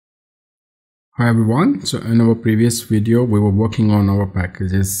Hi everyone, so in our previous video we were working on our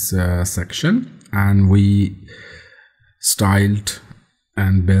packages section, and we styled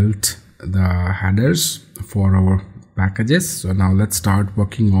and built the headers for our packages. So now let's start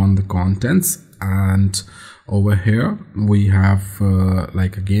working on the contents, and over here we have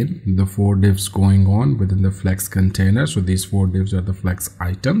again the 4 divs going on within the flex container. So these 4 divs are the flex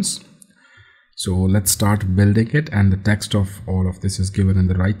items. So let's start building it, and the text of all of this is given in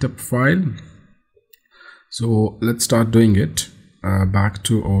the write-up file. So let's start doing it. Back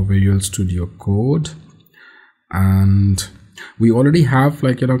to our Visual Studio Code, and we already have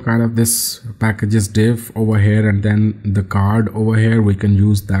kind of this packages div over here, and then the card over here. We can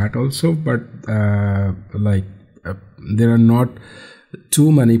use that also, but there are not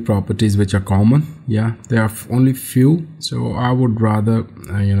too many properties which are common. Yeah, there are only few, so I would rather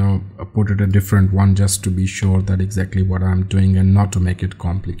put it a different one just to be sure that exactly what I'm doing and not to make it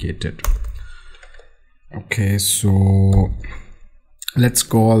complicated. Okay, so let's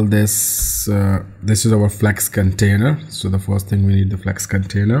call this this is our flex container. So the first thing, we need the flex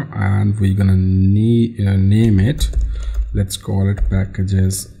container, and we're gonna name it. Let's call it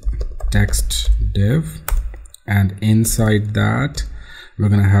packages text div, and inside that we're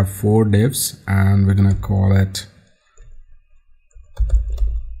gonna have 4 divs, and we're gonna call it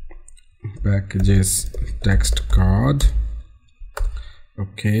packages text card.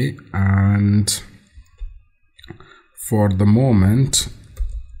 Okay, and for the moment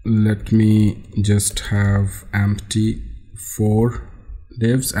let me just have empty 4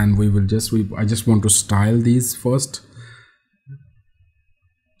 divs, and I just want to style these first.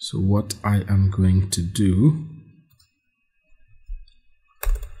 So what I am going to do,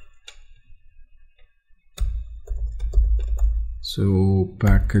 so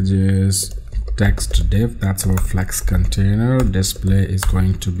packages text div, that's our flex container. Display is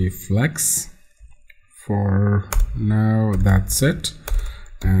going to be flex. For now, that's it.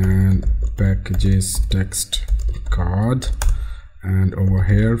 And packages text card, and over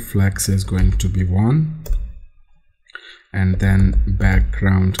here flex is going to be 1, and then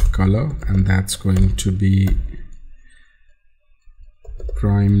background color, and that's going to be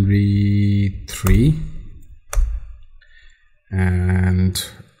primary 3. And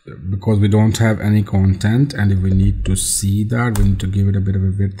because we don't have any content, and if we need to see that, we need to give it a bit of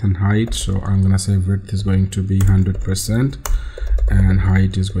a width and height. So I'm gonna say width is going to be 100%, and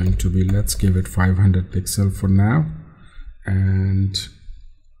height is going to be, let's give it 500 pixel for now. And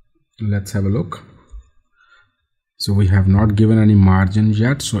let's have a look. So we have not given any margin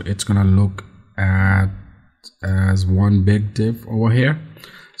yet, so it's gonna look as one big div over here.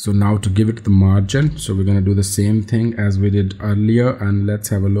 So now to give it the margin, so we're going to do the same thing as we did earlier, and let's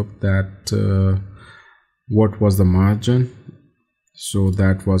have a look at what was the margin. So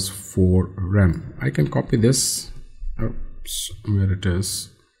that was 4 rem. I can copy this. Oops, where it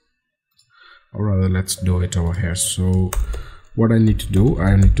is, or rather let's do it over here. So what I need to do,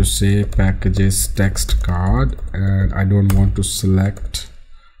 I need to say packages text card, and I don't want to select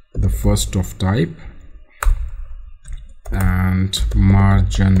the first of type, and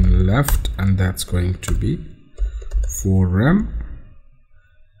margin left, and that's going to be 4 rem.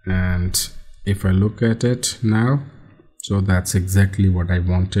 And if I look at it now, so that's exactly what I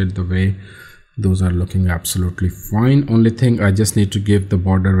wanted. The way those are looking absolutely fine. Only thing, I just need to give the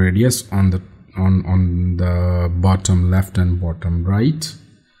border radius on the bottom left and bottom right.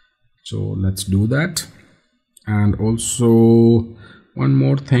 So let's do that. And also one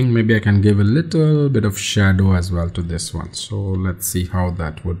more thing, maybe I can give a little bit of shadow as well to this one. So let's see how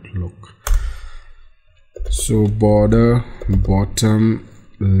that would look. So border bottom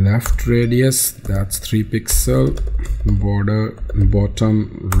left radius, that's 3 pixel. Border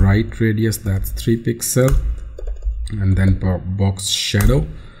bottom right radius, that's 3 pixel. And then box shadow,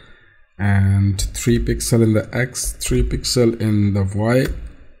 and 3 pixel in the X, 3 pixel in the Y,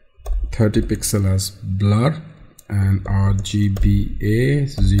 30 pixel as blur. And RGBA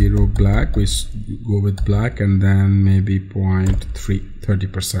 0 black, we go with black, and then maybe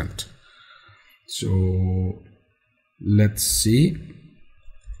 30%. So let's see.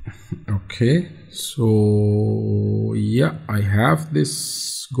 Okay, so yeah, I have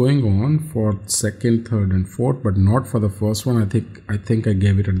this going on for 2nd, 3rd and 4th, but not for the first one. I think I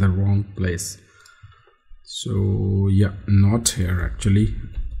gave it at the wrong place. So yeah, not here actually.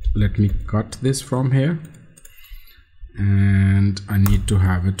 Let me cut this from here, and I need to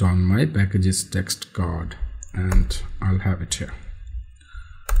have it on my packages text card, and I'll have it here.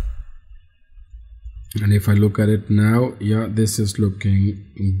 And if I look at it now, yeah, this is looking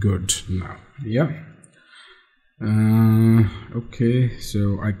good now. Yeah, Okay,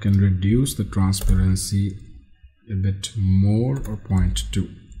 so I can reduce the transparency a bit more, or 0.2,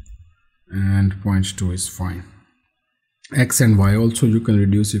 and 0.2 is fine. X and Y also you can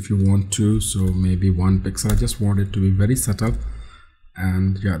reduce if you want to, so maybe 1 pixel. I just want it to be very subtle,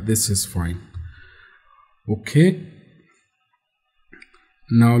 and yeah, this is fine. Okay,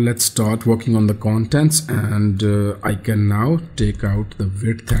 now let's start working on the contents, and I can now take out the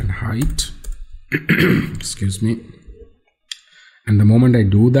width and height. Excuse me. And the moment I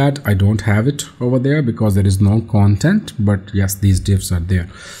do that, I don't have it over there because there is no content, but yes, these divs are there.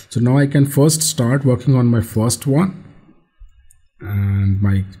 So now I can first start working on my first one, and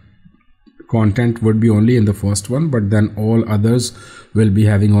my content would be only in the first one, but then all others will be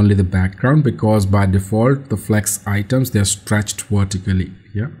having only the background, because by default the flex items, they're stretched vertically.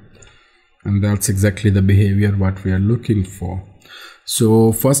 Yeah, and that's exactly the behavior what we are looking for.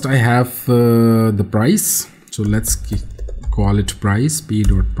 So first I have the price, so let's call it price,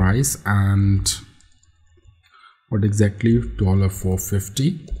 p.price, and what exactly,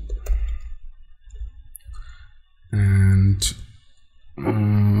 $4.50, and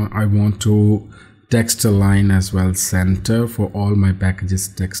I want to text align as well, center for all my packages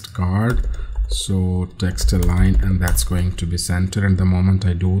text card. So text align, and that's going to be center, and the moment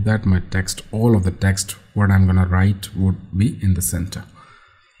I do that, my text, all of the text what I'm gonna write would be in the center.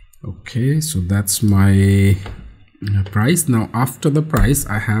 Okay, so that's my price. Now after the price,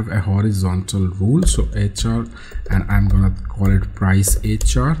 I have a horizontal rule, so HR, and I'm gonna call it price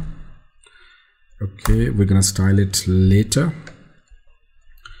HR. Okay, we're gonna style it later,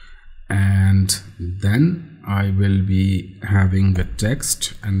 and then I will be having the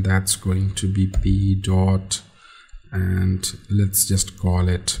text, and that's going to be p dot, and let's just call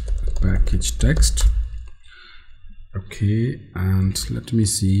it package text. Okay, and let me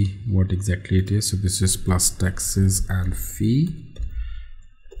see what exactly it is. So this is plus taxes and fee.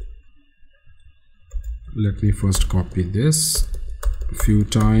 Let me first copy this a few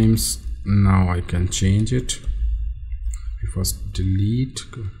times. Now I can change it. First delete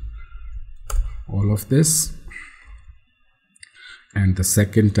all of this, and the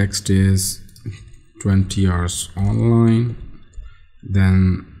second text is 20 hours online,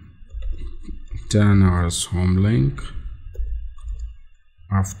 then 10 hours home link,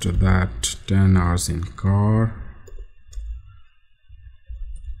 after that 10 hours in car,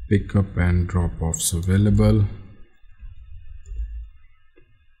 pickup and drop-offs available,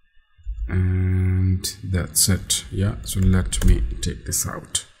 and that's it. Yeah, so let me take this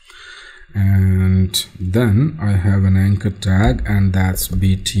out, and then I have an anchor tag, and that's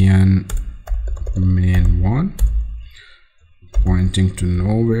btn main1 pointing to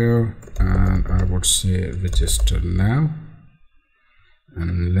nowhere, and I would say register now,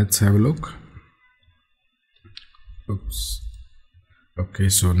 and let's have a look. Oops. Okay,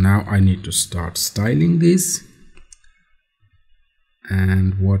 so now I need to start styling these,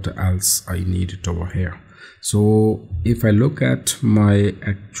 and what else I need it over here. So if I look at my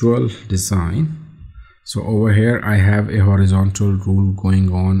actual design, so over here I have a horizontal rule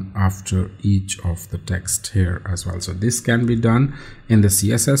going on after each of the text here as well. So this can be done in the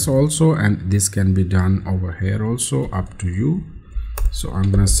CSS also, and this can be done over here also, up to you. So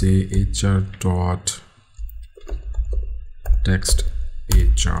I'm gonna say hr dot text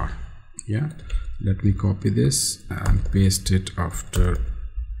hr. Yeah, let me copy this and paste it after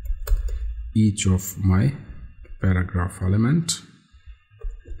each of my paragraph element,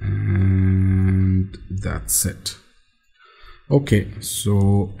 and that's it. Okay,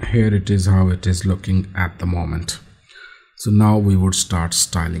 so here it is how it is looking at the moment. So now we would start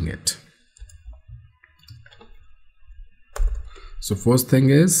styling it. So first thing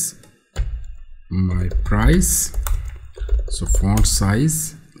is my price. So font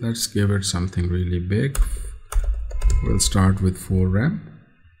size, let's give it something really big. We'll start with 4 rem,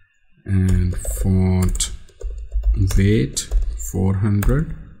 and font weight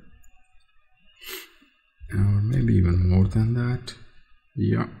 400, or maybe even more than that.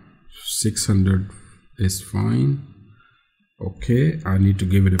 Yeah, 600 is fine. Okay, I need to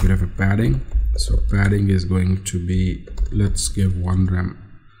give it a bit of a padding, so padding is going to be, let's give 1 rem,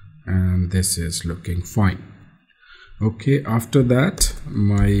 and this is looking fine. Okay, after that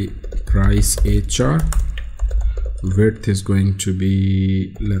my price HR width is going to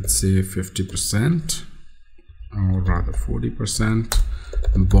be, let's say 50%, or rather 40%.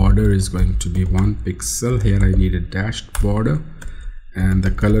 Border is going to be 1 pixel. Here I need a dashed border, and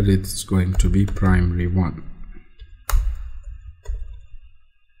the color is going to be primary 1.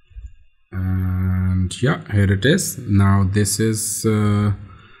 And yeah, here it is. Now this is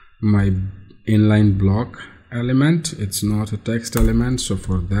my inline block, element, it's not a text element. So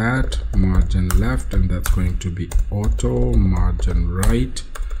for that, margin left, and that's going to be auto, margin right,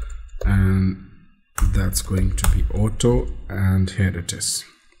 and that's going to be auto, and here it is.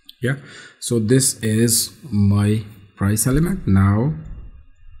 Yeah, so this is my price element. Now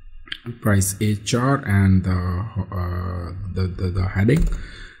price HR and the heading.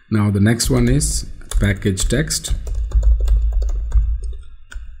 Now the next one is package text.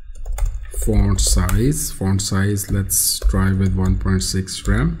 Font size, let's try with 1.6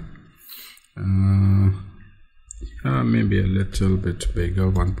 rem. Yeah, maybe a little bit bigger,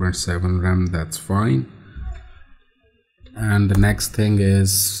 1.7 rem, that's fine. And the next thing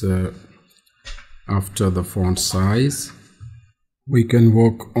is after the font size, we can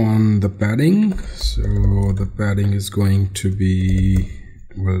work on the padding. So the padding is going to be,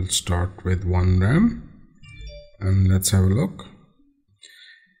 we'll start with 1 rem, and let's have a look.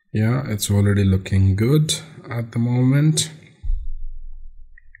 Yeah, it's already looking good at the moment.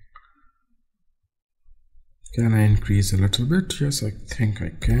 Can I increase a little bit? Yes, I think I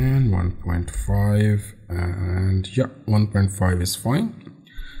can. 1.5, and yeah, 1.5 is fine.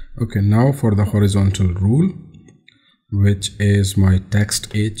 Okay, now for the horizontal rule, which is my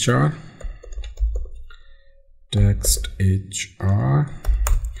text HR.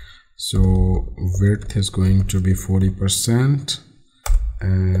 So width is going to be 40%.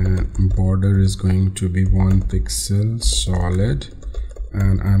 And border is going to be 1 pixel solid,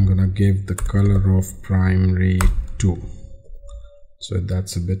 and I'm gonna give the color of primary 2, so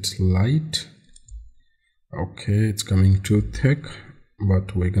that's a bit light. Okay, it's coming too thick,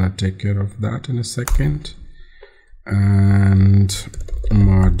 but we're gonna take care of that in a second. And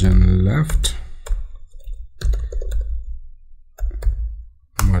margin left,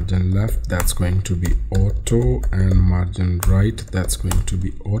 that's going to be auto, and margin right, that's going to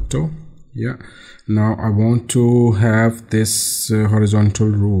be auto. Yeah, now I want to have this horizontal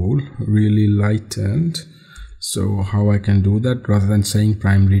rule really lightened. So how I can do that, rather than saying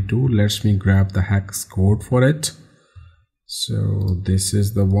primary 2, let me grab the hex code for it. So this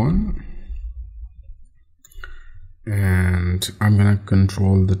is the one, and I'm gonna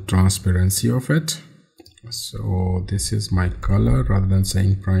control the transparency of it. So this is my color, rather than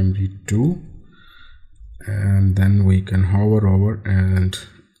saying primary 2, and then we can hover over and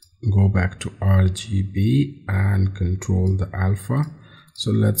go back to RGB and control the alpha.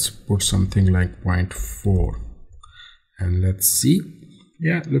 So let's put something like 0.4, and let's see.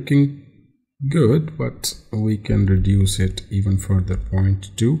 Yeah, looking good, but we can reduce it even further,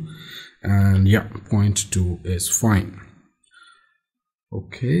 0.2, and yeah, 0.2 is fine.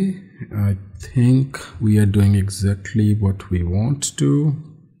 Okay, I think we are doing exactly what we want to.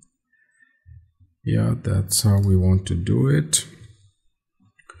 Yeah, that's how we want to do it.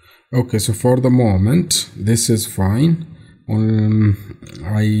 Okay, so for the moment this is fine.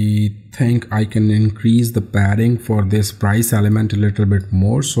 I think I can increase the padding for this price element a little bit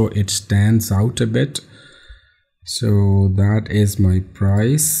more so it stands out a bit. So that is my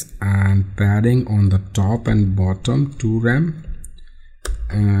price, and padding on the top and bottom 2 rem,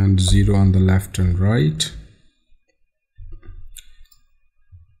 and 0 on the left and right.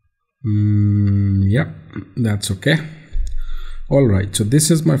 Yeah, that's okay. All right, so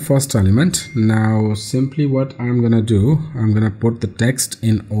this is my first element. Now simply what I'm gonna do, I'm gonna put the text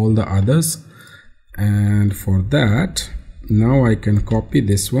in all the others, and for that now I can copy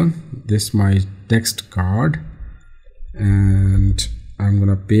this one, this my text card, and I'm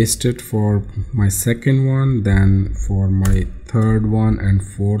gonna paste it for my second one. Then for my third one and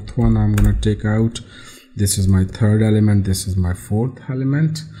fourth one, I'm gonna take out. This is my third element, this is my fourth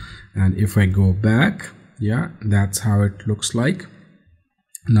element, and if I go back, yeah, that's how it looks like.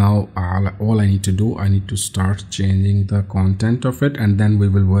 Now all I need to do, I need to start changing the content of it, and then we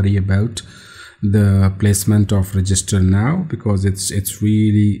will worry about the placement of register now, because it's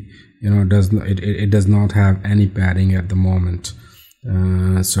really, you know, it does not have any padding at the moment.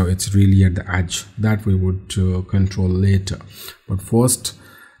 So it's really at the edge that we would control later. But first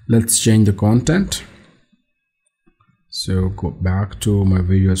let's change the content. So go back to my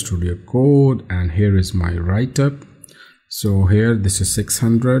Visual Studio Code, and here is my write-up. So here this is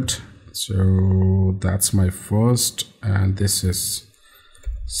 600, so that's my first, and this is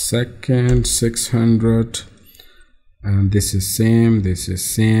second 600, and this is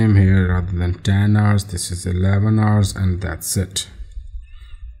same here. Rather than 10 hours, this is 11 hours, and that's it,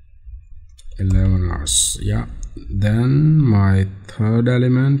 11 hours. Yeah, then my third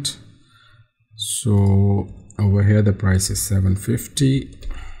element, so over here the price is 750,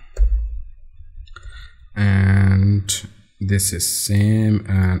 and this is same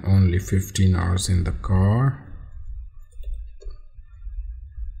and only 15 hours in the car.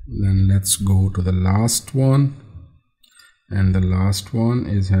 Then let's go to the last one, and the last one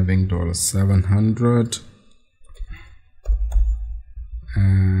is having $700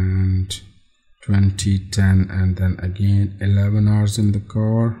 and 2010, and then again 11 hours in the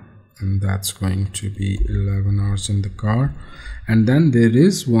car, and that's going to be 11 hours in the car. And then there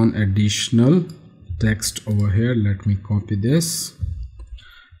is one additional text over here. Let me copy this,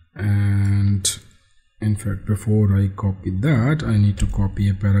 and in fact before I copy that, I need to copy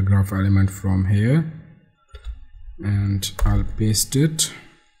a paragraph element from here, and I'll paste it.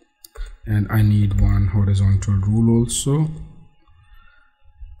 And I need one horizontal rule also,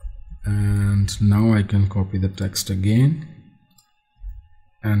 and now I can copy the text again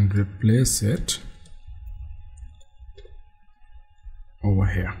and replace it over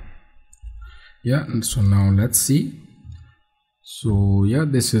here. Yeah, and so now let's see. So yeah,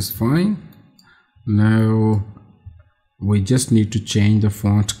 this is fine. Now we just need to change the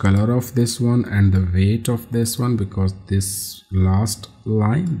font color of this one and the weight of this one, because this last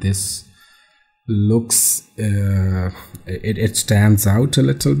line, this looks it stands out a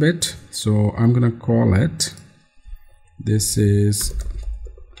little bit. So I'm gonna call it, this is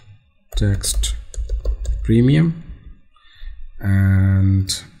text premium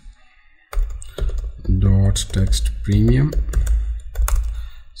and dot text premium,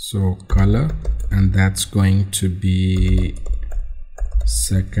 so color, and that's going to be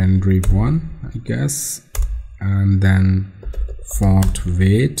secondary one, I guess. And then font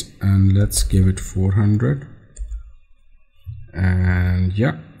weight, and let's give it 400. And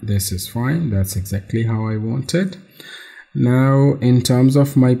yeah, this is fine. That's exactly how I wanted. Now in terms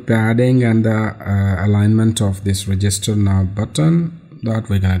of my padding and the alignment of this register now button, that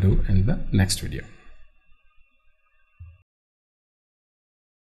we're gonna do in the next video.